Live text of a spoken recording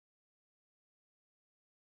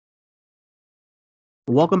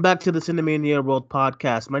Welcome back to the Cinemania World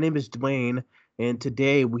Podcast. My name is Dwayne, and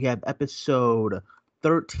today we have episode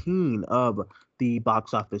 13 of the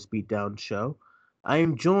Box Office Beatdown Show. I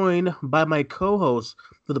am joined by my co-host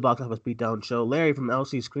for the Box Office Beatdown Show, Larry from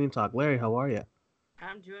LC Screen Talk. Larry, how are you?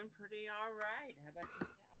 I'm doing pretty all right. How about yourself?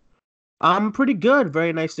 I'm pretty good.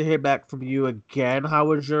 Very nice to hear back from you again. How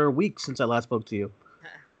was your week since I last spoke to you?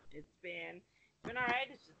 It's been all right.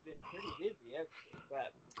 It's just been pretty busy actually,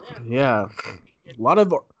 but yeah, Yeah, it's a lot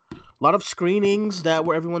of screenings that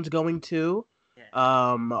where everyone's going to. yeah.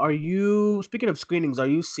 Are you speaking of screenings? Are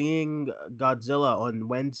you seeing Godzilla on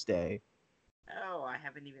Wednesday? Oh, I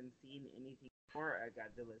haven't even seen anything for a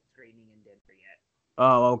Godzilla screening in Denver yet.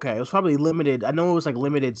 Oh, okay. It was probably limited. I know it was like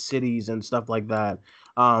limited cities and stuff like that.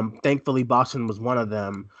 Thankfully Boston was one of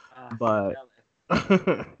them, So but jealous.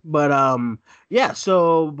 but yeah.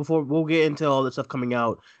 So before we'll get into all the stuff coming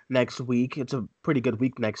out next week, it's a pretty good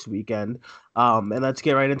week next weekend. And let's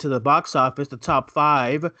get right into the box office. The top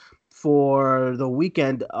five for the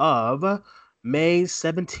weekend of May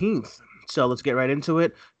 17th. So let's get right into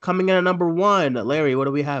it. Coming in at number one, Larry. What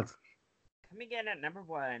do we have? Coming in at number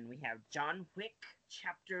one, we have John Wick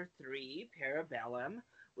Chapter 3 Parabellum,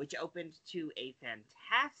 which opened to a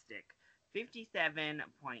fantastic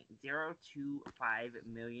 $57.025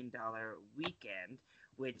 million weekend,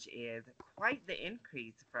 which is quite the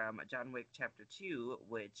increase from John Wick Chapter 2,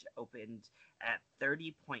 which opened at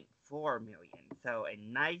 30.4 million. So a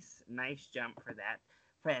nice jump for that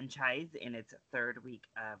franchise in its third week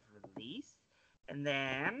of release. And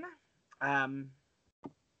then um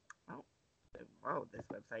oh, this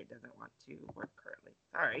website doesn't want to work currently.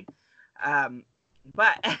 Sorry. Um,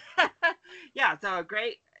 but yeah, so a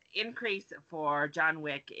great increase for John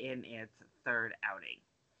Wick in its third outing.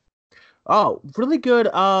 Oh, really good.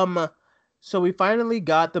 So we finally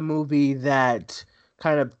got the movie that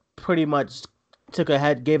kind of pretty much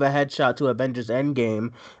gave a headshot to Avengers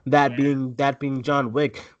Endgame, Yeah, that being John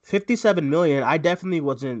Wick. 57 million. I definitely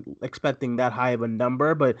wasn't expecting that high of a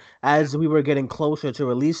number, but yeah, as we were getting closer to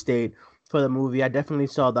release date for the movie, I definitely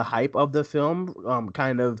saw the hype of the film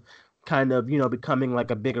kind of becoming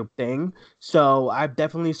like a bigger thing. So I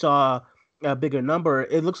definitely saw a bigger number.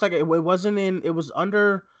 It looks like it wasn't in it was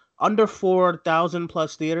under 4,000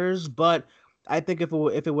 plus theaters, but I think if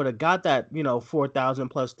it would have got that 4,000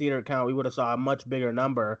 plus theater count, we would have saw a much bigger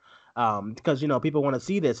number. Because people want to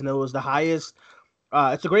see this, and it was the highest.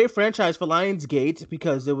 It's a great franchise for Lionsgate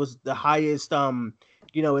because it was the highest.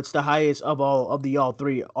 It's the highest of all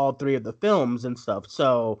three of the films and stuff.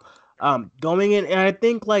 So, going in, and I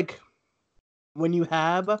think like when you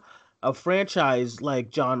have a franchise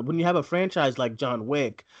like John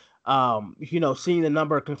Wick, seeing the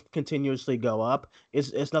number continuously go up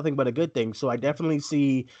is nothing but a good thing. So I definitely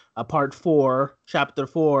see a part four, chapter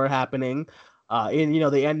four happening. And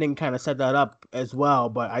the ending kind of set that up as well.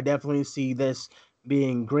 But I definitely see this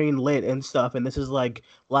being green lit and stuff. And this is like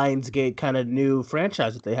Lionsgate kind of new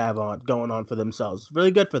franchise that they have on going on for themselves.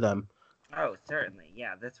 Really good for them. oh, certainly.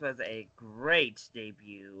 Yeah, this was a great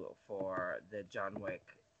debut for the John Wick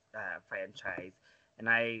franchise. And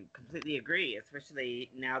I completely agree, especially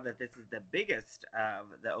now that this is the biggest of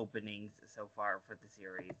the openings so far for the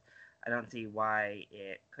series. I don't see why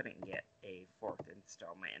it couldn't get a fourth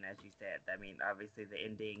installment. And as you said, I mean, obviously the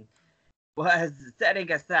ending was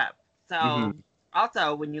setting us up. So, Hmm.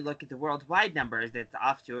 also, when you look at the worldwide numbers, it's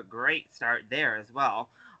off to a great start there as well.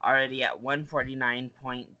 Already at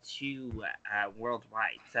 149.2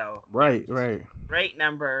 worldwide. So, yeah, Right, just right. great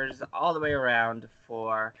numbers all the way around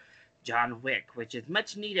for John Wick, which is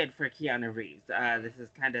much needed for Keanu Reeves. This is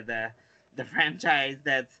kind of the franchise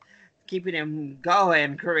that's keeping him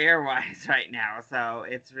going career wise right now. So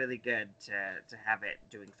it's really good to have it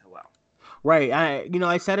doing so well. Right.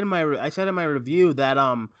 I said in my review that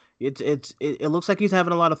it looks like he's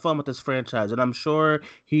having a lot of fun with this franchise, and I'm sure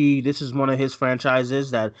he this is one of his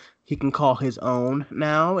franchises that he can call his own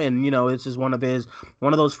now, and this is one of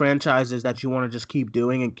those franchises that you want to just keep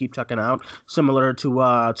doing and keep checking out, similar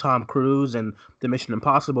to Tom Cruise and the Mission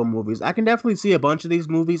Impossible movies. I can definitely see a bunch of these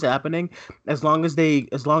movies happening as long as they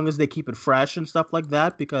keep it fresh and stuff like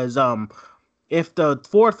that, because if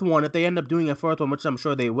they end up doing a fourth one, which I'm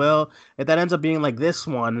sure they will, if that ends up being like this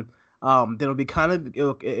one, then it'll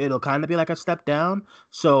kind of be like a step down.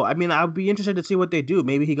 So I mean, I'd be interested to see what they do.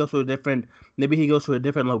 Maybe he goes to a different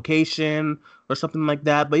location or something like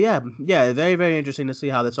that. But yeah, yeah, very very interesting to see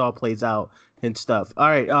how this all plays out and stuff. All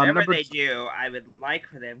right, Whatever number they do, I would like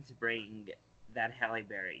for them to bring that Halle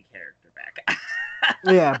Berry character back.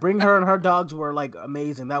 Yeah, bring her and her dogs were like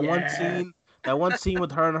amazing. That one Yes. scene, that one scene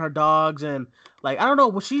with her and her dogs, and like I don't know,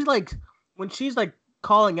 when she's like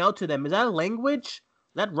calling out to them, is that a language?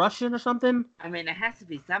 that Russian or something? I mean, it has to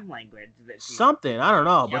be some language that she's Something, I don't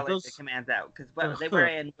know, but yelling the those, commands out. Because what they were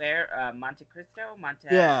in where Monte Cristo, Monte.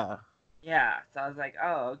 yeah. Yeah, so I was like,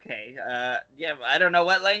 oh, okay. Yeah, I don't know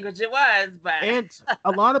what language it was, but And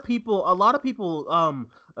a lot of people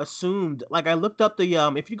assumed, like I looked up the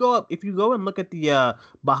if you go and look at the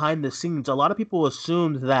behind the scenes, a lot of people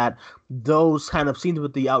assumed that those kind of scenes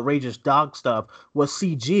with the outrageous dog stuff was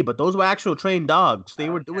CG, but those were actual trained dogs. They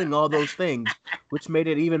oh were doing all no. those things, which made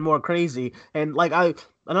it even more crazy. And like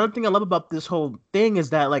another thing I love about this whole thing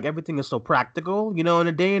is that like everything is so practical. You know, in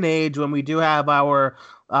a day and age when we do have our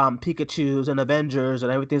Pikachu's and Avengers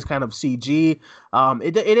and everything's kind of CG,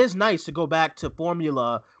 it is nice to go back to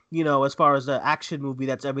formula, you know, as far as the action movie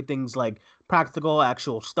that's everything's like practical,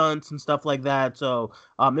 actual stunts and stuff like that. So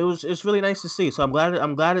it's really nice to see. So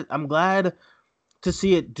I'm glad to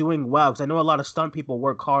see it doing well because I know a lot of stunt people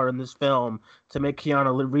work hard in this film to make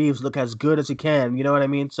Keanu Reeves look as good as he can. You know what I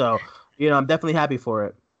mean? So you know, I'm definitely happy for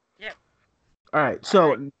it. Yep. All right, All right.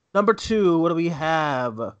 so number two, what do we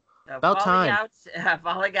have? So About time.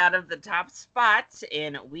 falling out of the top spot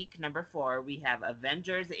in week number 4, we have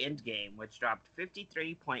Avengers Endgame, which dropped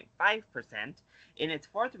 53.5% in its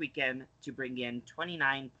fourth weekend to bring in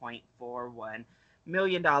 $29.41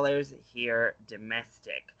 million here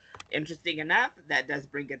domestic. Interesting enough, that does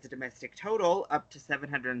bring its domestic total up to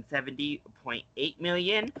 770.8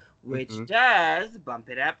 million, which Hmm. does bump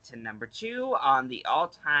it up to number 2 on the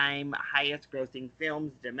all-time highest grossing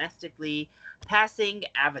films domestically, passing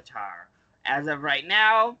Avatar. As of right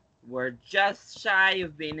now, we're just shy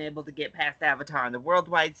of being able to get past Avatar on the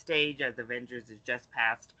worldwide stage, as Avengers is just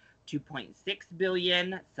past 2.6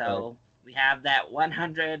 billion. Right. So we have that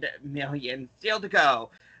 100 million still to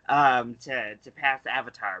go, to pass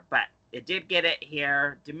Avatar. But it did get it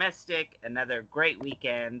here domestic. Another great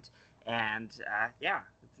weekend, and yeah,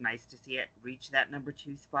 it's nice to see it reach that number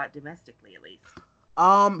 2 spot domestically at least.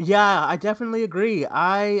 Yeah, I definitely agree.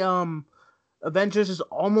 Avengers is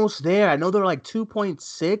almost there. I know they're like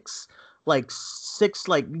 2.6, like 6,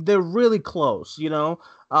 like they're really close, you know?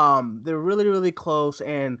 They're really, really close.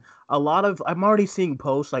 And I'm already seeing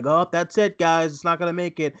posts like, oh, that's it, guys. It's not gonna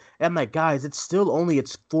make it. And I'm like, guys, it's still only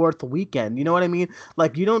its fourth weekend. You know what I mean?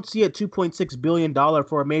 Like, you don't see a $2.6 billion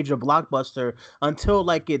for a major blockbuster until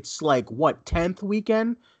like it's like what, 10th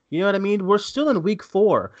weekend? You know what I mean? We're still in week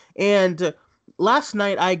four. And last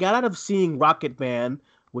night I got out of seeing Rocket Man,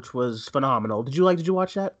 which was phenomenal. Did you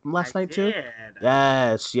watch that I last night too? did. I did.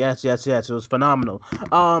 Yes, yes, yes, yes. It was phenomenal.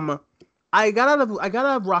 I got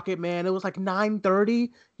out of Rocket Man. It was like 9:30,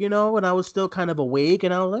 you know, and I was still kind of awake,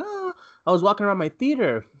 and I was like, oh, I was walking around my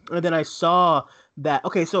theater, and then I saw that.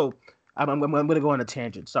 Okay, so I'm gonna go on a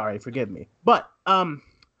tangent. Sorry, forgive me. But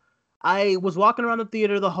I was walking around the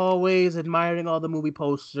theater, the hallways, admiring all the movie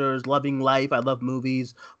posters, loving life. I love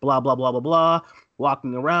movies, blah blah blah blah blah.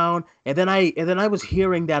 Walking around, and then I was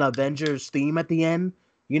hearing that Avengers theme at the end.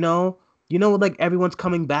 You know, like everyone's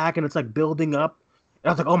coming back, and it's like building up. And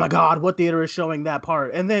I was like, oh my god, what theater is showing that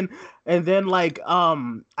part? And then like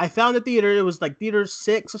I found the theater. It was like theater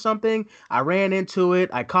 6 or something. I ran into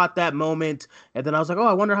it. I caught that moment, and then I was like, oh,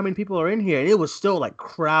 I wonder how many people are in here. And it was still like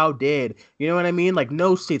crowded. You know what I mean? Like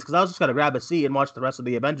no seats, because I was just gonna grab a seat and watch the rest of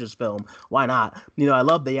the Avengers film. Why not? You know, I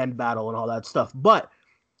love the end battle and all that stuff, but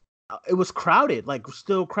it was crowded, like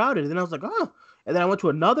still crowded. And then I was like, oh. And then I went to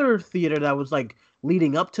another theater that was like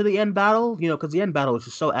leading up to the end battle, you know, because the end battle is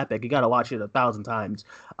just so epic. You got to watch it 1,000 times.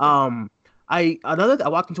 I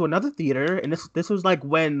walked into another theater, and this was like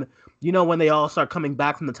when you know when they all start coming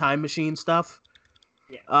back from the time machine stuff.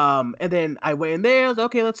 Yes. And then I went in there. I was like,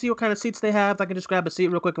 okay, let's see what kind of seats they have. I can just grab a seat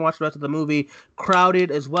real quick and watch the rest of the movie. Crowded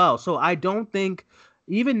as well. So I don't think,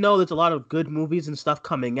 even though there's a lot of good movies and stuff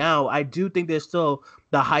coming out, I do think there's still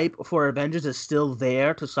the hype for Avengers is still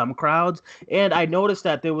there to some crowds. And I noticed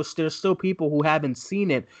that there's still people who haven't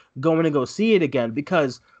seen it going to go see it again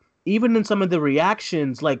because even in some of the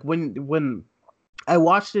reactions, like when I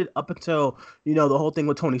watched it up until you know the whole thing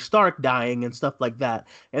with Tony Stark dying and stuff like that,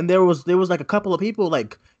 and there was like a couple of people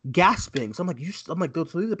like gasping. So I'm like,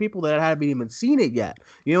 those these are people that haven't even seen it yet.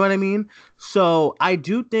 You know what I mean? So I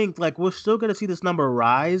do think like we're still gonna see this number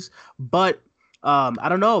rise, but I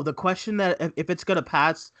don't know. The question that if it's gonna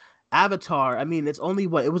pass Avatar, I mean, it's only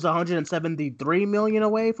what it was 173 million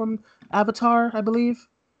away from Avatar, I believe.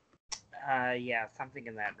 Yeah, something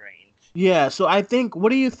in that range. Yeah, so I think, what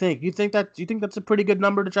do you think? You think that's a pretty good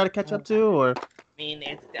number to try to catch up to, or? I mean,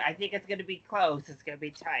 it's. I think it's going to be close. It's going to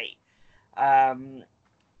be tight. Um,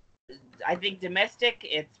 I think domestic,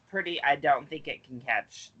 it's pretty. I don't think it can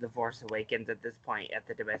catch The Force Awakens at this point at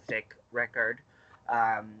the domestic record.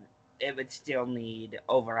 Um, it would still need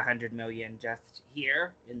over 100 million just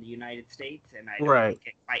here in the United States, and I don't Right. think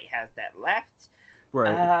it quite has that left.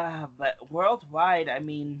 Right. But worldwide, I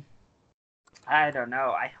mean, I don't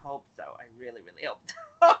know. I hope so. I really, really hope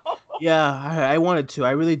so. Yeah, I wanted to.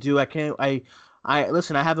 I really do. I can't. I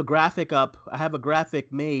listen. I have a graphic up. I have a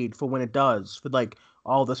graphic made for when it does for like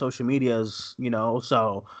all the social medias.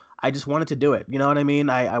 So I just wanted to do it. You know what I mean?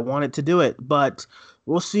 I wanted to do it, but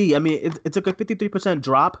we'll see. I mean, it took a 53%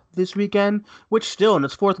 drop this weekend, which still in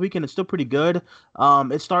its fourth weekend, it's still pretty good.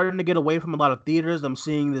 It's starting to get away from a lot of theaters. I'm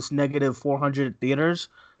seeing this negative 400 theaters.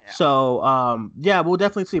 Yeah. So yeah, we'll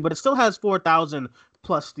definitely see. But it still has 4,000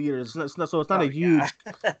 plus theaters. So it's not a Oh yeah. huge,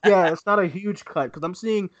 yeah, it's not a huge cut because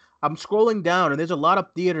I'm scrolling down and there's a lot of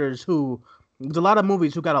there's a lot of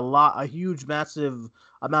movies who got a huge, massive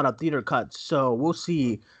amount of theater cuts. So we'll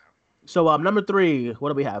see. So number three, what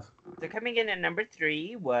do we have? So coming in at number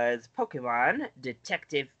 3 was Pokemon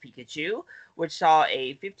Detective Pikachu, which saw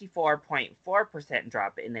a 54.4%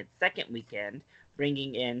 drop in its second weekend,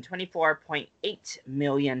 bringing in $24.8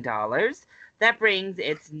 million. That brings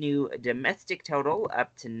its new domestic total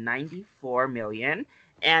up to 94 million,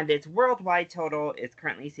 and its worldwide total is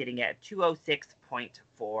currently sitting at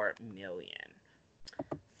 206.4 million.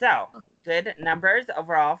 So, good numbers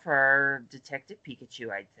overall for Detective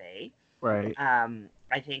Pikachu, I'd say. Right.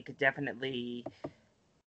 I think definitely,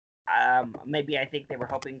 maybe I think they were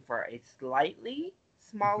hoping for a slightly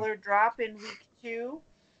smaller drop in week 2,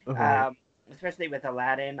 Uh-huh. um, especially with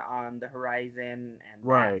Aladdin on the horizon and that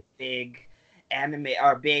Right. big anime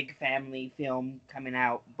or big family film coming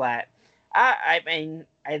out. But I mean,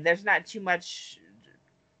 there's not too much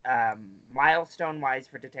milestone wise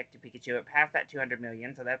for Detective Pikachu. It passed that 200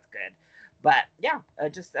 million, so that's good. But yeah,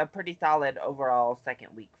 just a pretty solid overall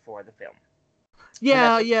second week for the film. And I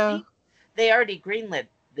Yeah, yeah. believe they already greenlit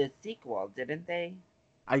the sequel, didn't they?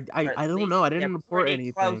 Or I at don't know. least I they're didn't report pretty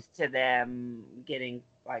anything. close to them getting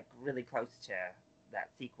like really close to that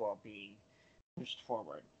sequel being pushed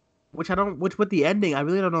forward. Which with the ending, I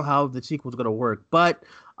really don't know how the sequel's gonna work.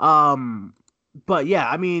 Um, but yeah,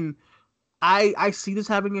 I mean, I see this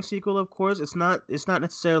having a sequel, of course. It's not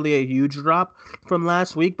necessarily a huge drop from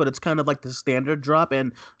last week, but it's kind of like the standard drop.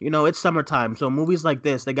 And it's summertime, so movies like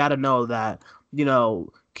this, they got to know that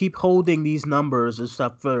keep holding these numbers and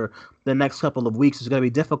stuff for the next couple of weeks is gonna be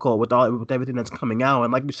difficult with everything that's coming out.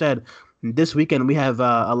 And like you said, this weekend we have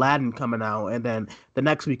Aladdin coming out, and then the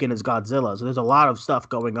next weekend is Godzilla. So there's a lot of stuff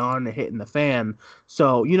going on and hitting the fan.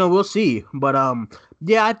 So we'll see. But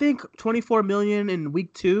yeah, I think 24 million in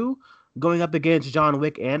week two going up against John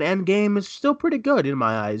Wick and Endgame is still pretty good in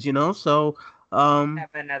my eyes. So, Have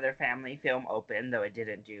another family film open, though it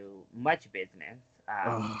didn't do much business, which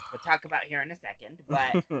we'll uh, talk about here in a second.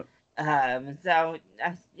 But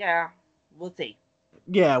yeah, we'll see.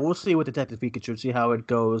 yeah, we'll see with Detective Pikachu, see how it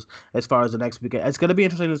goes as far as the next weekend. It's gonna be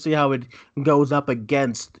interesting to see how it goes up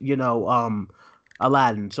against,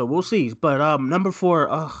 Aladdin. So we'll see. But number four,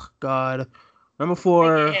 oh God, number Coming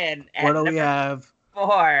four, in what at do we number have?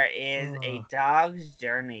 4 is A Uh, Dog's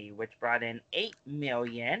Journey, which brought in 8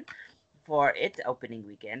 million for its opening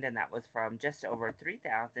weekend, and that was from just over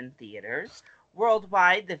 3,000 theaters.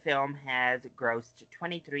 Worldwide, the film has grossed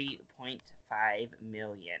 23.5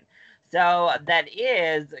 million. So that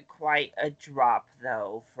is quite a drop,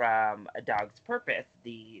 though, from A Dog's Purpose,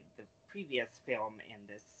 the previous film in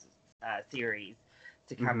this series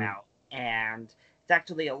to come mhm. out. And it's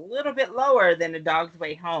actually a little bit lower than A Dog's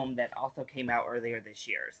Way Home that also came out earlier this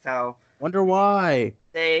year. So Wonder why.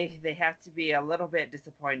 they have to be a little bit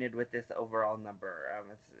disappointed with this overall number.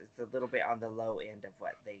 It's a little bit on the low end of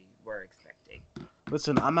what they were expecting.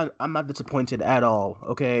 Listen, I'm not disappointed at all,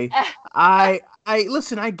 okay? I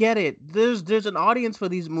listen, I get it. There's an audience for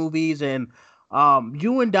these movies and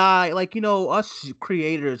you and I, like, us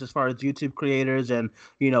creators as far as YouTube creators and,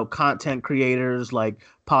 content creators like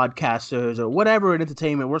podcasters or whatever in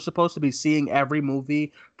entertainment, we're supposed to be seeing every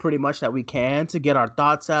movie pretty much that we can to get our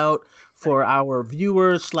thoughts out for our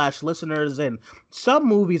viewers slash listeners. And some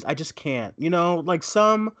movies I just can't, like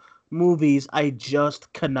some movies I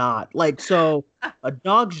just cannot. Like, so A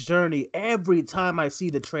Dog's Journey, every time I see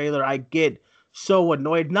the trailer, I get so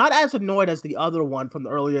annoyed. Not as annoyed as the other one from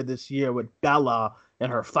earlier this year with Bella and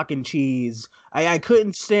her fucking cheese. I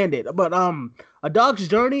couldn't stand it. But A Dog's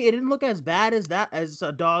Journey, it didn't look as bad as that as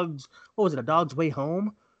A Dog's what was it, A Dog's Way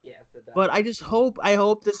Home? Yes, the But dog's I just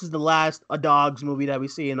hope this is the last A Dogs movie that we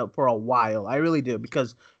see for a while. I really do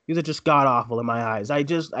because these are just god awful in my eyes. I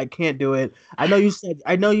can't do it. I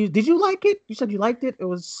know you did you like it? You said you liked it. It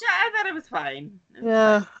was Yeah, I thought it was fine. It was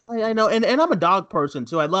fine. yeah. I know, and I'm a dog person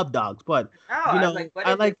too. I love dogs, but Oh, I was like, what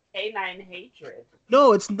I is this like canine hatred?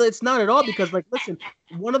 No, it's not at all because like listen,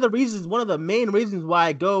 one of the main reasons why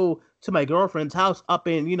I go to my girlfriend's house up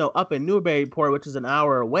in Newburyport, which is an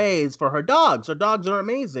hour away, is for her dogs. Her dogs are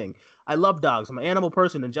amazing. I love dogs. I'm an animal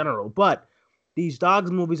person in general, but these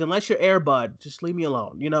dogs movies, unless you're Airbud, just leave me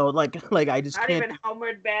alone. Like I just Not can't. even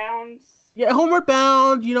Homeward Bound. Yeah, Homeward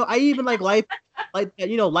Bound. I even like Life,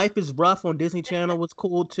 Life is Rough on Disney Channel was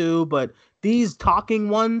cool too. But these talking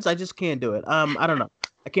ones, I just can't do it. I don't know,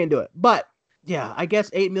 I can't do it. But yeah, I guess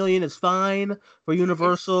 8 million is fine for It's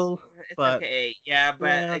Universal. it's But okay, yeah, but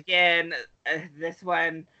yeah, again, this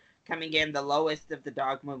one coming in the lowest of the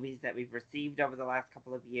dog movies that we've received over the last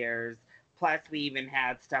couple of years. Plus, we even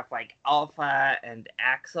had stuff like Alpha and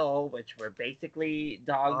Axel, which were basically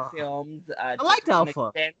dog uh, films I to liked some Alpha.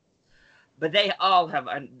 extent, but they all have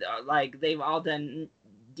like they've all done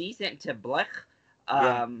decent to blech.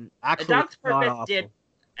 Yeah, A Axel was Dog's god Purpose did. awful.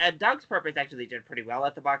 A Dog's Purpose actually did pretty well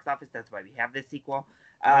at the box office. That's why we have this sequel.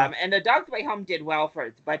 Uh, And A Dog's Way Home did well for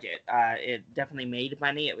its budget. It definitely made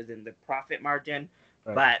money. It was in the profit margin.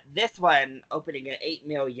 right. But this one, opening at 8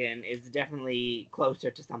 million, is definitely closer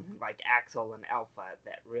to something like Axel and Alpha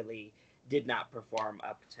that really did not perform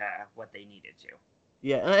up to what they needed to.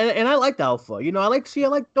 Yeah, and I liked Alpha. I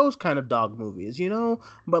like those kind of dog movies.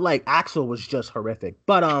 But like Axel was just horrific.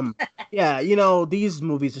 But yeah, these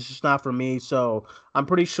movies is just not for me. So I'm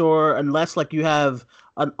pretty sure unless like you have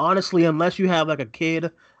honestly, unless you have like a kid,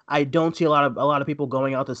 I don't see a lot of people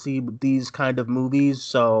going out to see these kind of movies.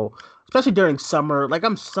 So especially during summer, like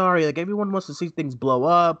I'm sorry, like everyone wants to see things blow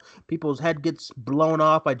up. People's head gets blown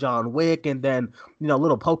off by John Wick, and then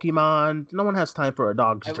little Pokemon. No one has time for a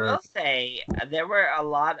dog's I journey. will say there were a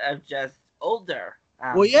lot of just older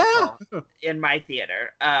Well, yeah. people in my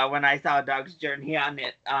theater when I saw Dog's Journey on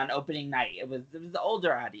it on opening night. It was the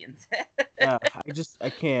older audience. Yeah, I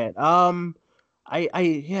can't. I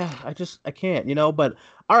can't, but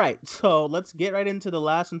all right, so let's get right into the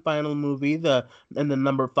last and final movie, in the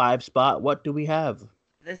number five spot. What do we have?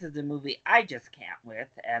 This is a movie I just can't with,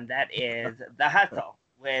 and that is The Hustle,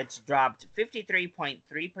 which dropped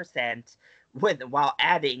 53.3% with while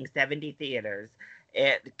adding 70 theaters.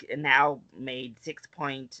 It now made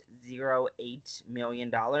 $6.08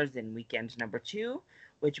 million in weekend number two,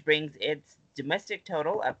 which brings its domestic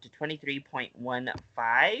total up to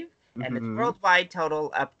 23.15 and its Hmm. worldwide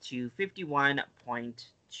total up to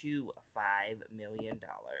 $51.25 million.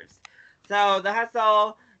 So The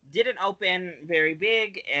Hustle didn't open very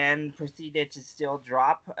big and proceeded to still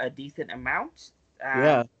drop a decent amount.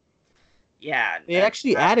 Yeah, Um, yeah, they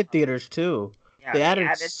actually uh, added theaters too. yeah, They they added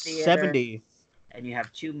added theaters, 70. and you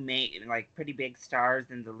have two like pretty big stars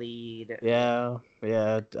in the lead. Yeah,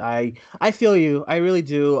 yeah. I feel you. I really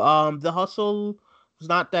do. The Hustle was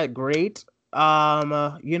not that great.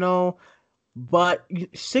 But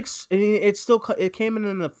six, it came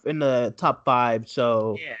in the top five,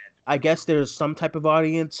 so Yeah. I guess there's some type of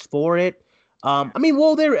audience for it. Yeah. I mean,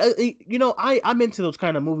 well, I'm into those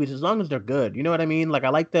kind of movies as long as they're good. You know what I mean? Like I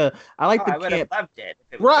Oh, like the I would have camp. loved it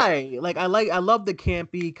if it was good. Right. I love the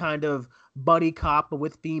campy kind of buddy cop but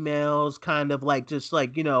with females, kind of like just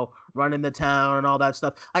like, running the town and all that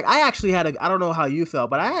stuff. Like I don't know how you felt,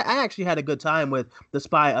 but I actually had a good time with the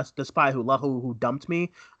spy who dumped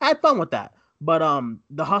me. I had fun with that. But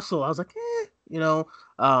the hustle, I was like,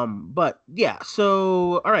 but yeah,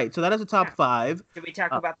 so all right, so that is the top Yeah. five. Should we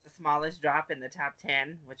talk Uh about the smallest drop in the top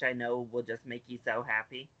 10, which I know will just make you so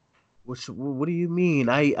happy? what do you mean?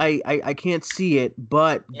 I can't see it,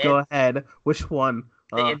 but go It's ahead. Which one?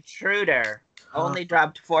 The Intruder. Uh, Only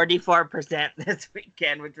dropped 44% this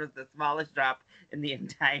weekend, which was the smallest drop in the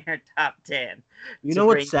entire top 10 you to know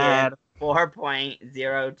what's bring in sad?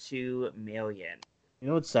 4.02 million. You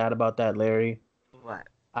know what's sad about that, Larry? What?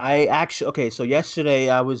 I actually okay, so yesterday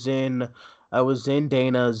I was in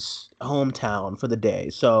Dana's hometown for the day.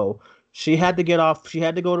 So she had to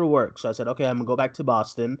go to work. So I said, "Okay, I'm gonna go back to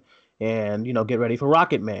Boston and, get ready for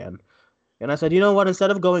Rocket Man." And I said, "You know what? Instead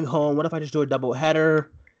of going home, what if I just do a double header?"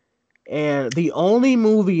 And the only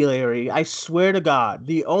movie, Larry, I swear to God,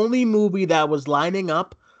 the only movie that was lining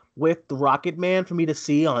up with the Rocket Man for me to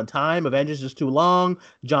see on time, Avengers is too long,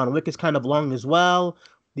 John Wick is kind of long as well.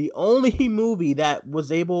 The only movie that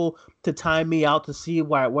was able to time me out to see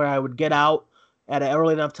where I would get out at an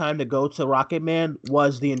early enough time to go to Rocket Man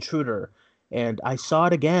was The Intruder. And I saw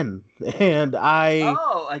it again. And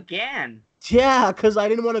Oh, again. yeah, because I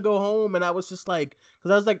didn't want to go home, and I was just like,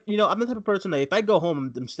 because I was like, I'm the type of person that if I go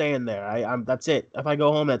home, I'm staying there. I'm that's it. If I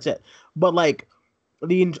go home, that's it. But like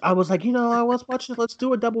I was like, I was watching. Let's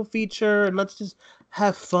do a double feature and let's just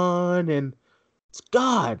have fun. And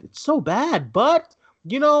it's so bad, but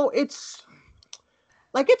it's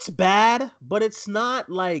like it's bad, but it's not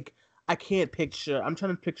like I can't picture. I'm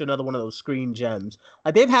trying to picture another one of those screen gems.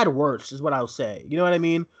 Like they've had worse, is what I'll say. You know what I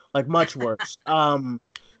mean? Like much worse.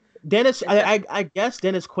 Dennis, It's a I guess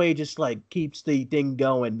Dennis Quaid just like keeps the thing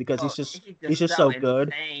going because Oh, he's he's just just so so good.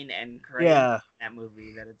 insane and crazy Yeah, in that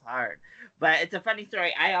movie that it's hard. But it's a funny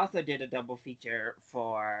story. I also did a double feature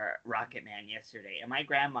for Rocket Man yesterday, and my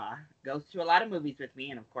grandma goes to a lot of movies with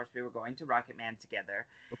me, and of course we were going to Rocket Man together.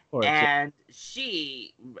 of course. Yeah. And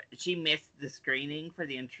she missed the screening for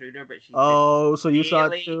The Intruder, but she said Oh, so you saw it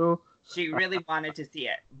really too? she really wanted to see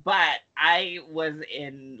it. But I was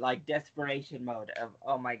in like desperation mode of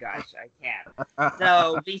oh my gosh, I can't.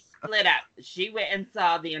 So we split up. She went and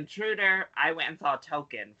saw The Intruder. I went and saw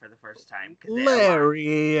Token for the first time because it aligned.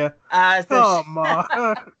 Larry, So come on.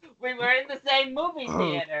 we were in the same movie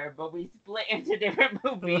theater, but we split into different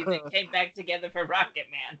movies and came back together for Rocket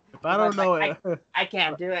Man I because I don't was like, know, I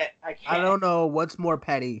can't do it. I I can't. don't know what's more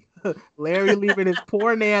petty, Larry leaving his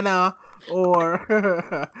poor nana,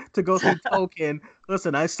 or to go see Token.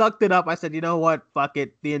 Listen, I sucked it up. I said, you know what, fuck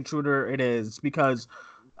it, The Intruder, it is because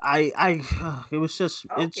it was just,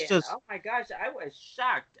 it's Token. just, Oh my gosh, I was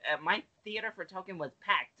shocked. My theater for Token was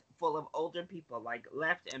packed full of older people, like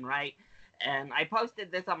left and right. And I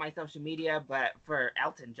posted this on my social media, but for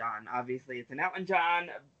Elton John, obviously it's an Elton John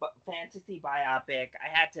fantasy biopic. I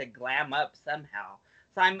had to glam up somehow.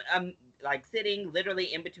 So I'm like sitting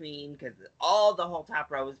literally in between because all the whole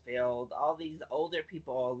top row is filled. All these older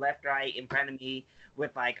people left, right, in front of me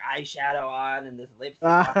with like eyeshadow on and this lipstick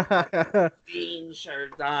on, jean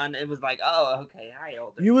shirts on. It was like, oh, okay, hi,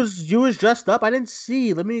 older people. you was dressed up. I didn't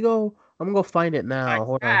see. Let me go. I'm gonna go find it I now.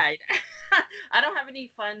 Hold on. tried. I don't have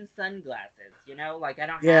any fun sunglasses, like I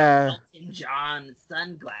don't have Yeah, Elton John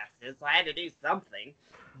sunglasses, so I had to do something.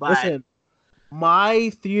 But listen, my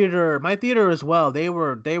theater as well, they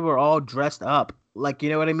were all dressed up, like, you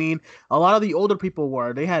know what I mean. A lot of the older people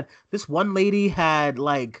were. They had this one lady had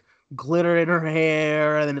like glitter in her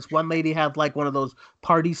hair, and then this one lady had like one of those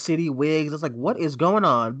Party City wigs. It's like, what is going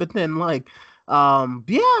on? But then like,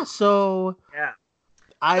 yeah, so yeah,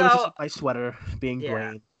 I was just so in my sweater being yeah.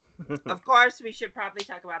 Dwayne. Of course, we should probably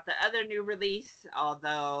talk about the other new release,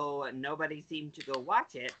 although nobody seemed to go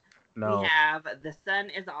watch it. We No. have The Sun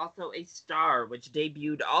is Also a Star, which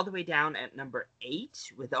debuted all the way down at number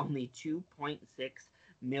 8 with only $2.6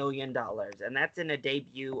 million. And that's in a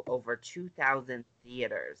debut over 2,000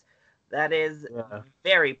 theaters. That is Yeah.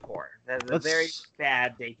 very poor. That is a very That's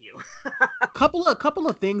bad debut. couple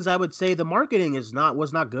of things I would say. The marketing was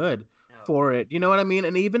not good No. for it. You know what I mean?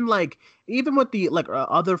 And even with the like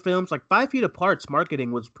other films, like 5 Feet Apart's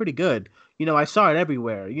marketing was pretty good. I saw it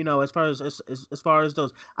everywhere. As far as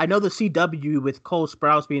those, I know the CW with Cole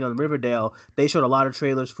Sprouse being on Riverdale, they showed a lot of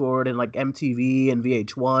trailers for it, and like MTV and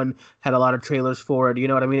VH1 had a lot of trailers for it. You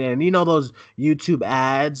know what I mean? And those YouTube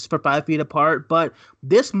ads for 5 Feet Apart, but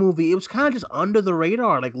this movie, it was kind of just under the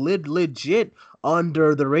radar, like legit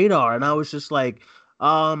under the radar, and I was just like,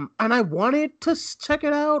 and I wanted to check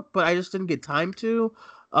it out, but I just didn't get time to.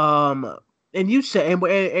 Um, and you said,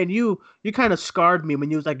 and you kind of scarred me when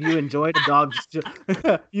you was like, you enjoyed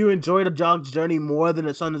you enjoyed a dog's journey more than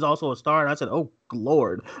the sun is also a star, and I said, oh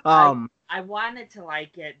Lord. I I wanted to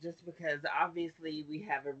like it just because obviously we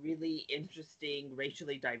have a really interesting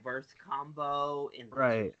racially diverse combo in the two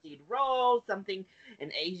Right. lead roles. Something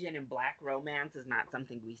an Asian and black romance is not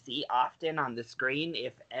something we see often on the screen,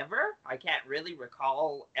 if ever. I can't really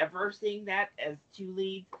recall ever seeing that as two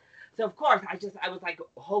leads. So of course I was like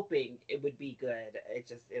hoping it would be good. It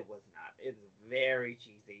was not. It was very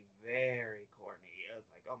cheesy, very corny. It was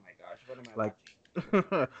like, oh my gosh, what am I Like,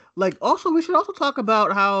 watching? like, also we should also talk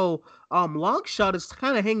about how Longshot is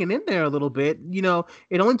kind of hanging in there a little bit.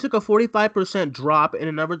 It only took a 45% drop in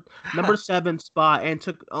a number 7 spot, and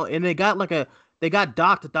and they got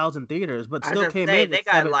docked 1,000 theaters, but I was still gonna came say in with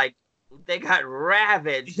seven. they got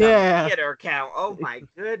ravaged on the Yeah, theater count. Oh my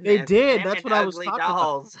they goodness, did. them That's and what I was Ugly talking about.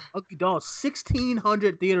 Dolls. Ugly Dolls,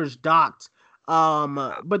 1,600 theaters docked.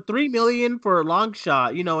 But 3 million for Longshot,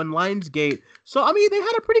 and Lionsgate. So I mean, they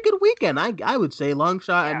had a pretty good weekend. I would say Longshot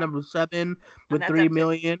at Yeah, number 7 and with that's three up to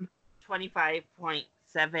million.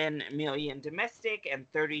 25.7 million domestic and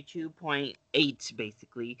 32.8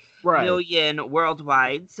 basically Right. million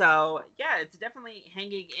worldwide. So yeah, it's definitely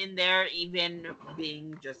hanging in there, even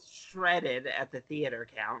being just shredded at the theater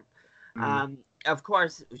count. Mm. Of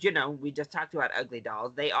course, we just talked about Ugly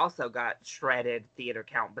Dolls. They also got shredded theater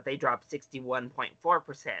count, but they dropped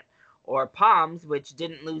 61.4%. Or Palms, which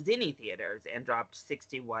didn't lose any theaters and dropped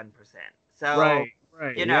 61%. So, Right.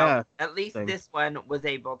 Right. Yeah. at least Thing. this one was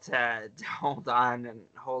able to hold on and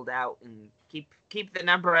hold out and keep the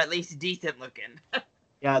number at least decent looking.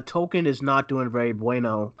 Yeah, Token is not doing very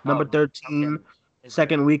bueno. Oh Number no, 13, Token is really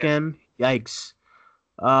second good. weekend. Yikes.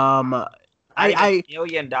 Um, Not even I $1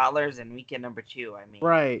 million in weekend number two. I mean,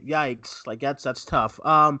 right. Yikes. Like that's tough.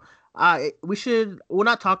 I we'll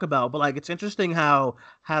not talk about, but like it's interesting how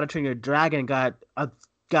to Train Your Dragon got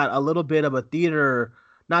a little bit of a theater,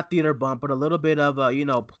 not theater bump, but a little bit of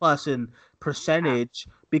a plus in yeah, percentage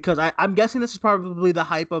because I'm guessing this is probably the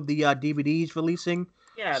hype of the DVDs releasing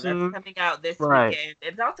yeah, that's soon. coming out this Right. weekend.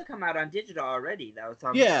 It's also come out on digital already though,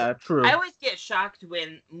 so Yeah. I True. always get shocked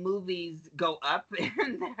when movies go up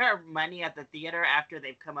in their money at the theater after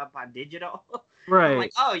they've come up on digital. I'm like,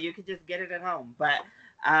 Right. oh, you could just get it at home, but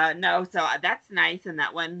no. So that's nice, and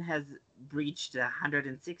that one has reached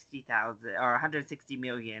 160,000 or 160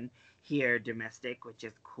 million here domestic, which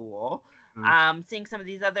is cool. Mm. Seeing some of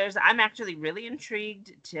these others, I'm actually really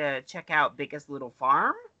intrigued to check out Biggest Little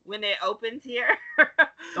Farm when it opens here.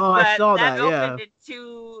 Oh, I But saw that that. opened Yeah.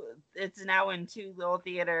 in it's now in two little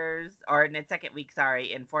theaters, or in its second week,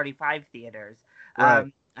 sorry, in 45 theaters.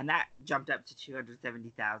 Right. And that jumped up to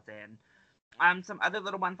 270,000. Some other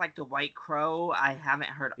little ones like The White Crow, I haven't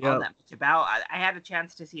heard all Yep. that much about. I had a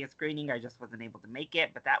chance to see a screening, I just wasn't able to make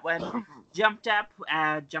it, but that one jumped up,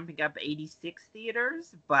 jumping up 86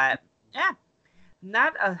 theaters. But yeah,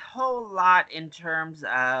 not a whole lot in terms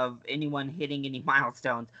of anyone hitting any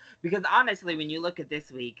milestones. Because honestly, when you look at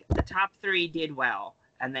this week, the top three did well.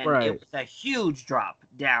 And then it Right. was a huge drop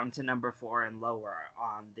down to number four and lower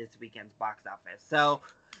on this weekend's box office. So,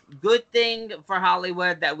 good thing for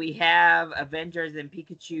Hollywood that we have Avengers and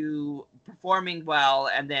Pikachu performing well,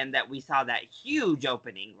 and then that we saw that huge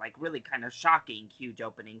opening, like really kind of shocking huge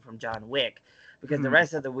opening from John Wick, because the Mhm.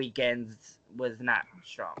 rest of the weekends was not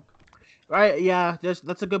strong. Right, yeah,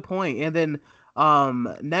 that's a good point. And then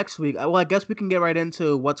next week, well, I guess we can get right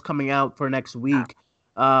into what's coming out for next Uh, week.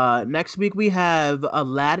 Next week we have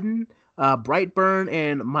Aladdin, Brightburn,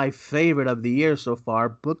 and my favorite of the year so far,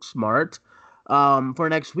 Booksmart, for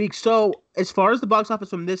next week. So, as far as the box office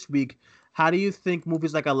from this week, how do you think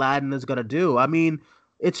movies like Aladdin is gonna do? I mean,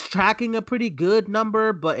 it's tracking a pretty good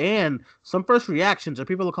number, but and some first reactions are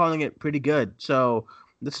people are calling it pretty good. So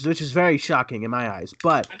this is which is very shocking in my eyes.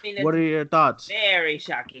 But I mean, what it's are your thoughts? very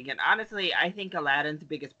shocking. And honestly, I think Aladdin's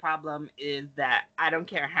biggest problem is that I don't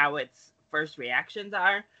care how its first reactions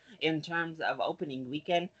are in terms of opening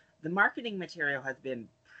weekend, the marketing material has been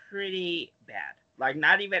pretty bad. Like,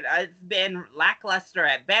 not even, it's been lackluster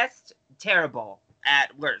at best, terrible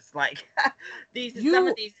at worst. Like, some of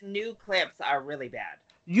You these new clips are really bad.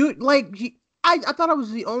 you like I thought I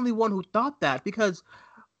was the only one who thought that because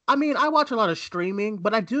I mean I watch a lot of streaming,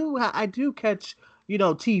 but I do catch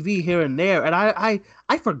TV here and there, and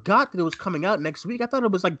I forgot that it was coming out next week. I thought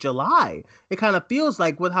it was like July. It kind of feels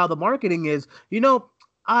like with how the marketing is.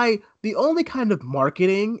 I the only kind of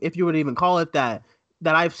marketing, if you would even call it that,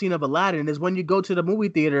 that I've seen of Aladdin is when you go to the movie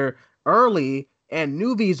theater early and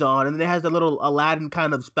Nuvi's on, and it has the little Aladdin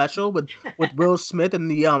kind of special with Will Smith and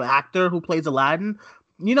the actor who plays Aladdin.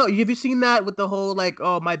 Have you seen that with the whole like,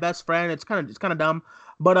 oh, my best friend? It's kind of dumb,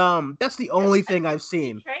 but that's the Yeah, only I've thing I've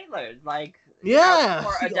seen seen. trailers. Like, Yeah,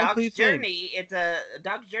 for it's A the only Dog's thing. Journey, a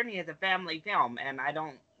Dog's Journey is a family film, and I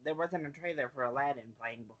don't. There wasn't a trailer for Aladdin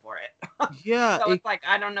playing before it, Yeah, so it's like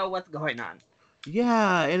I don't know what's going on.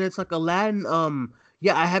 yeah, and it's like Aladdin.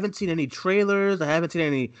 Yeah, I haven't seen any trailers. I haven't seen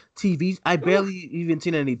any TVs. I Ooh. barely even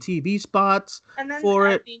seen any TV spots And then for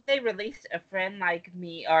I it. mean, they released A Friend Like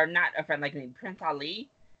Me, or not A Friend Like Me, Prince Ali,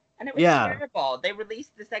 and it was Yeah. terrible. They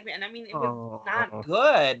released the segment, and I mean, it was not Oh.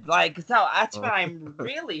 good. Like, so that's why I'm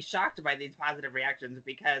really shocked by these positive reactions,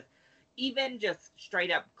 because even just straight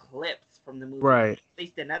up clips from the movie, Right. at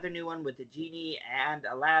least another new one with the genie and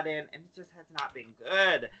Aladdin, and it just has not been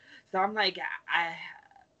good. So I'm like, I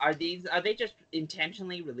are they just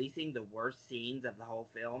intentionally releasing the worst scenes of the whole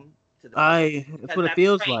film to the public? That's Because what it that's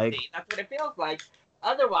feels like. crazy. That's what it feels like.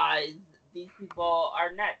 Otherwise, these people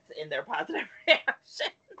are nuts in their positive reactions.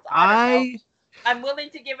 I don't know. I I'm willing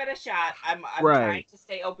to give it a shot. I'm trying right. to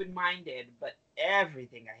stay open minded, but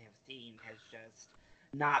everything I have seen has just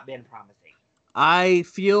not been promising. I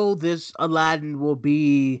feel this Aladdin will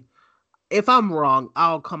be. If I'm wrong,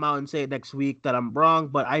 I'll come out and say it next week that I'm wrong.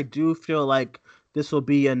 But I do feel like this will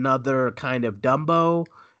be another kind of Dumbo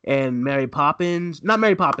and Mary Poppins. Not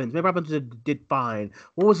Mary Poppins. Mary Poppins did fine.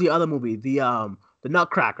 What was the other movie? The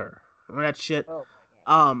Nutcracker. Remember that shit? Oh my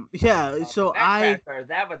god. Yeah. Well, the So Nutcracker,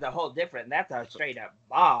 that was a whole different. That's a straight up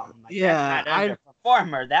bomb. Like, that's yeah, not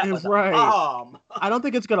underperformer. That was a right. bomb. I don't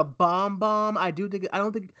think it's gonna bomb. I don't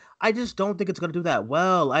think. I just don't think it's gonna do that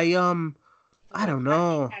well. I What don't market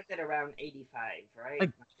know. has it around 85, right? Like Like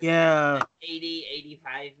around yeah. the 80,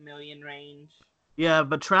 85 million range. Yeah,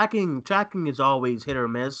 but tracking is always hit or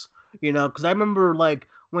miss, because I remember like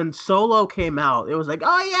when Solo came out, it was like,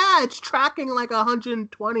 oh yeah, it's tracking like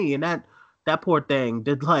 120, and that poor thing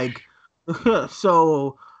did like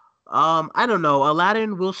so. I don't know.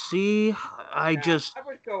 Aladdin, we'll see. I Yeah, just I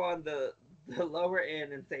would go on the lower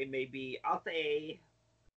end and say maybe I'll say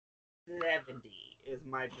 70 is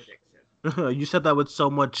my prediction. you said that with so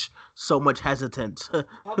much hesitance.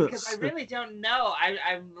 Well, because I really don't know.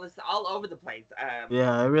 I was all over the place.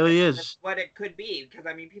 Yeah, it With really with is. what it could be, because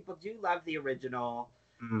I mean, people do love the original,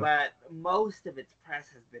 Mm, but most of its press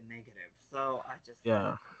has been negative. So I just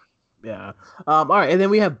yeah. Yeah. All right, and then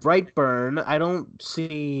we have Brightburn. I don't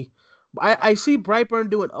see. I see Brightburn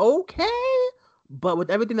doing okay, but with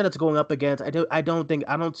everything that it's going up against, I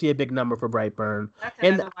don't see a big number for Brightburn. that's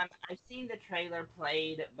And another one. I've seen the trailer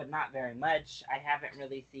played, but not very much. I haven't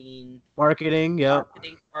really seen marketing, yep,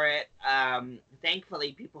 marketing for it.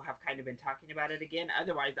 Thankfully, people have kind of been talking about it again.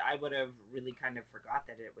 Otherwise, I would have really kind of forgot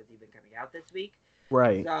that it was even coming out this week.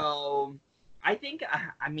 right. So I think,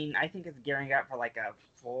 I mean, I think it's gearing up for like a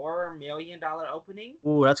 $4 million opening.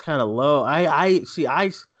 Ooh, that's kind of low. I see.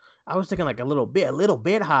 I was thinking like a little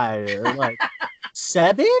bit higher, like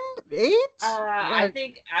 7, 8. I Like,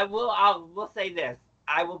 think I will say this.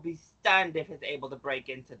 I will be stunned if it's able to break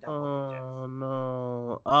into double digits. oh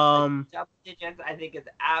no. Like double digits, I think is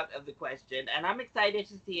out of the question, and I'm excited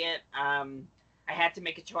to see it. I had to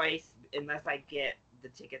make a choice unless I get the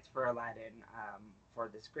tickets for Aladdin for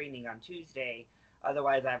the screening on Tuesday.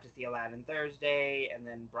 Otherwise, I have to see Aladdin Thursday, and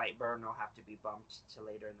then Brightburn will have to be bumped to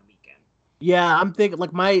later in the weekend. Yeah, I'm thinking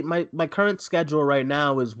like my current schedule right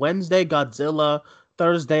now is Wednesday Godzilla,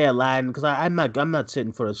 Thursday Aladdin because I'm not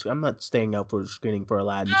sitting for I'm not staying out for a screening for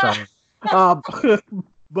Aladdin. Sorry. Um,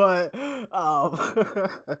 but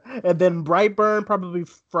and then Brightburn probably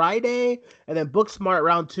Friday, and then Booksmart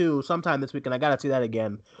round 2 sometime this weekend. I gotta see that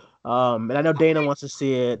again. And I know Dana Okay, wants to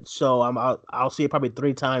see it, so I'll see it probably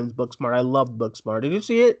 3 times. Booksmart. I love Booksmart. Did you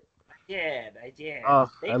see it? I did. I did. Oh,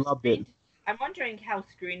 I They've loved it. screened. I'm wondering how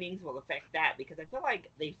screenings will affect that because I feel like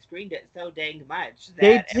they've screened it so dang much They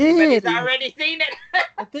that everybody's did. already seen it.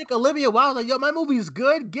 I think Olivia Wilde was like, yo, my movie's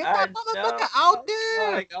good. Get that I motherfucker know. out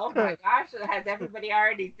Like, oh my there. gosh, has everybody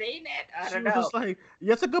already seen it? I She don't was know. just like, yeah,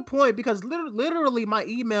 that's a good point because literally my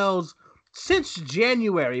emails since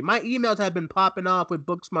January, my emails have been popping off with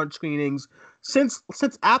Booksmart screenings since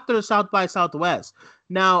after South by Southwest.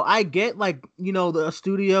 Now I get like the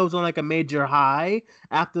studio's on like a major high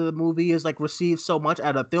after the movie is like received so much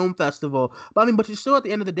at a film festival, but I mean, but you still at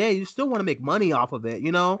the end of the day, you still want to make money off of it. I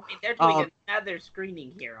mean, they're doing Um, another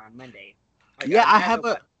screening here on Monday. Like yeah, I another have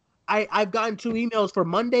one. I've gotten 2 emails for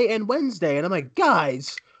Monday and Wednesday, and I'm like,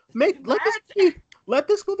 guys, make What? let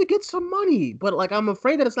this movie get some money. But like, I'm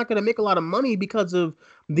afraid that it's not going to make a lot of money because of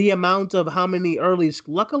the amount of how many early.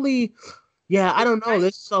 Luckily, yeah, I It don't know. remind,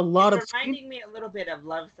 There's a lot it's of screen. reminding me a little bit of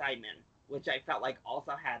Love Simon, which I felt like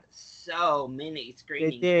also had so many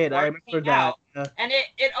They screenings did. I before it remember came that. out, and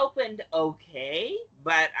it opened okay,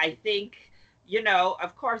 but I think.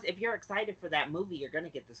 Of course, if you're excited for that movie, you're going to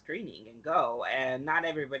get the screening and go. And not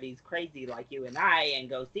everybody's crazy like you and I and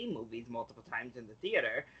go see movies multiple times in the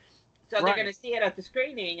theater. So they're going Right. to see it at the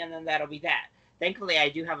screening, and then that'll be that. Thankfully, I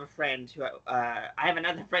do have a friend who I have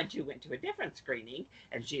another friend who went to a different screening,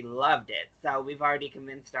 and she loved it. So we've already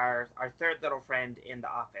convinced our third little friend in the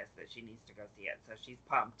office that she needs to go see it. So she's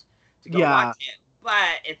pumped to go Yeah. watch it.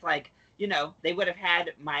 But it's like they would have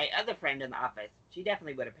had my other friend in the office. She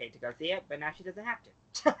definitely would have paid to go see it, but now she doesn't have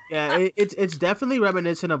to. Yeah, it's definitely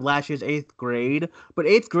reminiscent of last year's eighth grade, but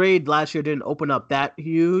eighth grade last year didn't open up that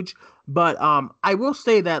huge. But I will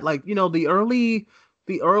say that like the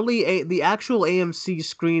actual AMC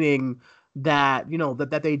screening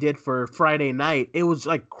that they did for Friday night, it was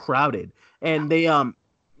like crowded, and Oh they yeah.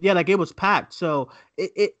 yeah, like it was packed. So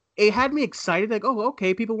it had me excited, like, oh,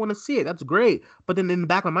 okay, people want to see it, that's great. But then in the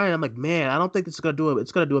back of my mind, I'm like, man, I don't think this is gonna do it.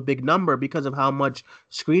 It's gonna do a big number because of how much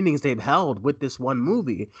screenings they've held with this one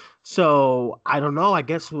movie. So I don't know. I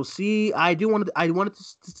guess we'll see. I want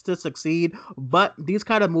it to succeed, but these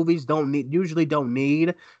kind of movies don't need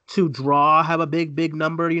to have a big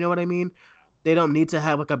number. You know what I mean? They don't need to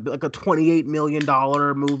have like a $28 million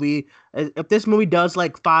movie. If this movie does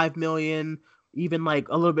like 5 million, even like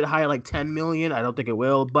a little bit higher, like 10 million, I don't think it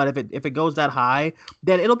will. But if it goes that high,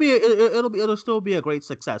 then it'll still be a great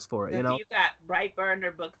success for it. So do you got Brightburn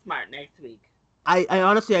or Booksmart next week? I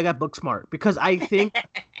honestly I got Booksmart because I just think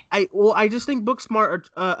Booksmart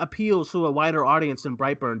appeals to a wider audience than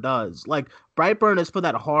Brightburn does. Like Brightburn is for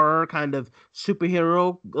that horror kind of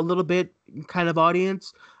superhero a little bit kind of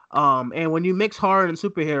audience. And when you mix horror and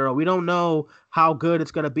superhero, we don't know how good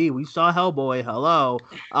it's gonna be. We saw Hellboy, hello.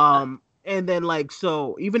 And then like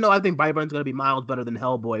so, even though I think Brightburn's gonna be miles better than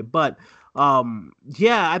Hellboy, but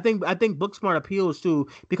yeah, I think Booksmart appeals to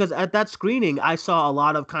because at that screening I saw a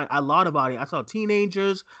lot of audience. I saw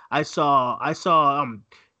teenagers. I saw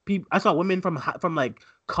women from like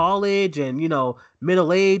college and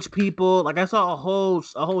middle-aged people. Like I saw a whole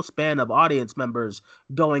span of audience members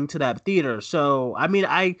going to that theater. So I mean,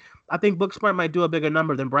 I think Booksmart might do a bigger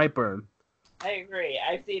number than Brightburn. I agree.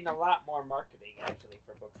 I've seen a lot more marketing actually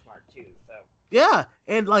for Booksmart too. So Yeah,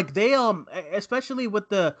 and like especially with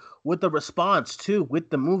the response too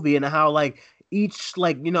with the movie and how like each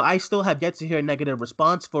like I still have yet to hear a negative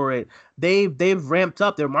response for it. They've ramped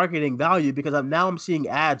up their marketing value because I'm seeing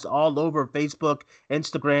ads all over Facebook,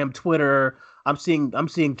 Instagram, Twitter. I'm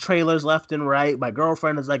seeing trailers left and right. My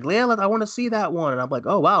girlfriend is like, Layla, I want to see that one, and I'm like,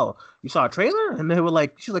 oh wow, you saw a trailer? And they were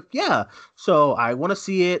like, she's like, yeah. So I want to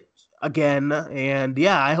see it again, and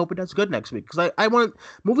yeah, I hope it does good next week because I want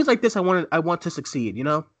movies like this. I want to succeed,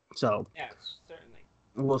 So yes, certainly.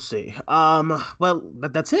 we'll see. Well,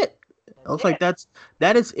 that's it. It That's looks like it.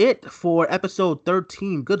 that is it for episode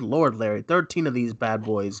 13. Good Lord, Larry, 13 of these bad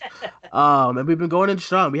boys. And we've been going in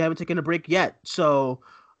strong. We haven't taken a break yet, so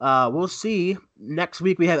we'll see. Next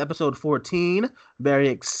week we have episode 14. Very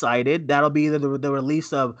excited. That'll be the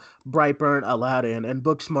release of Brightburn, Aladdin, and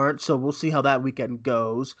Booksmart. So we'll see how that weekend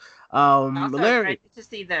goes. Also Larry. excited to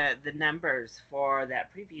see the numbers for that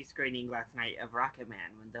preview screening last night of Rocket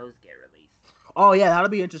Man when those get released. Oh yeah, that'll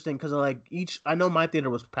be interesting because like each I know my theater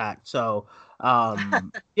was packed, so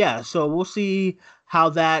yeah, so we'll see how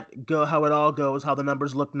it all goes, how the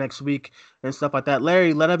numbers look next week and stuff like that.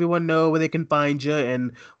 Larry, let everyone know where they can find you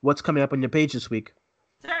and what's coming up on your page this week.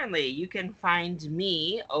 Certainly, you can find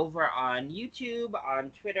me over on YouTube,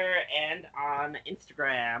 on Twitter, and on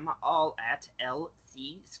Instagram, all at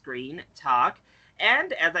LC Screen Talk.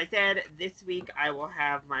 And as I said, this week I will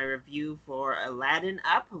have my review for Aladdin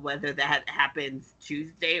up. Whether that happens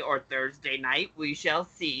Tuesday or Thursday night, we shall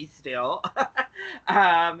see still.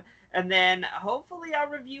 um, and then hopefully I'll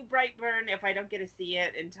review Brightburn if I don't get to see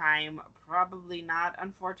it in time. Probably not,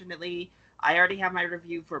 unfortunately. I already have my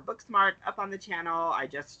review for Booksmart up on the channel. I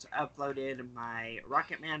just uploaded my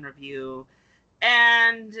Rocketman review.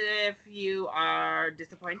 And if you are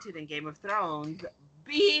disappointed in Game of Thrones,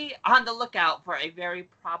 be on the lookout for a very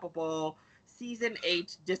probable season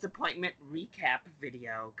 8 disappointment recap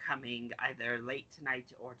video coming either late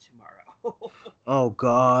tonight or tomorrow. Oh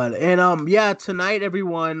God. And yeah, tonight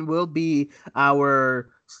everyone will be our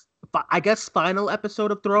I guess final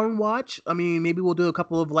episode of Throne Watch. I mean, maybe we'll do a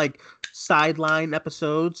couple of like sideline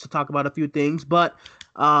episodes to talk about a few things, but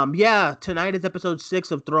yeah, tonight is episode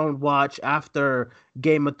 6 of Throne Watch after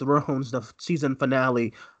Game of Thrones, the season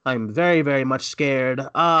finale. I'm very, very much scared.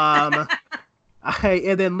 And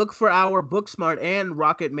then look for our Booksmart and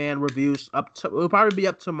Rocket Man reviews will probably be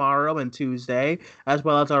up tomorrow and Tuesday, as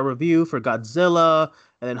well as our review for Godzilla,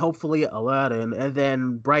 and then hopefully Aladdin, and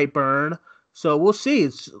then Brightburn. So we'll see.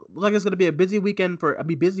 It's looks like it's gonna be a busy week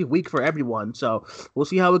for everyone. So we'll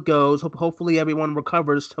see how it goes. Hopefully everyone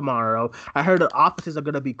recovers tomorrow. I heard that offices are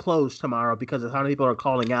gonna be closed tomorrow because of how many people are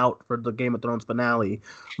calling out for the Game of Thrones finale.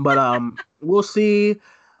 But we'll see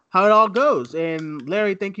how it all goes. And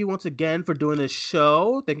Larry, thank you once again for doing this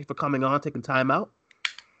show. Thank you for coming on, taking time out.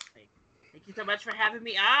 Thank you so much for having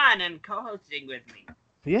me on and co-hosting with me.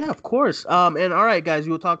 Yeah, of course. And all right, guys,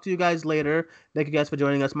 we will talk to you guys later. Thank you guys for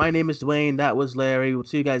joining us. My name is Dwayne. That was Larry. We'll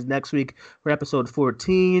see you guys next week for episode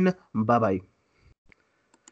 14. Bye bye.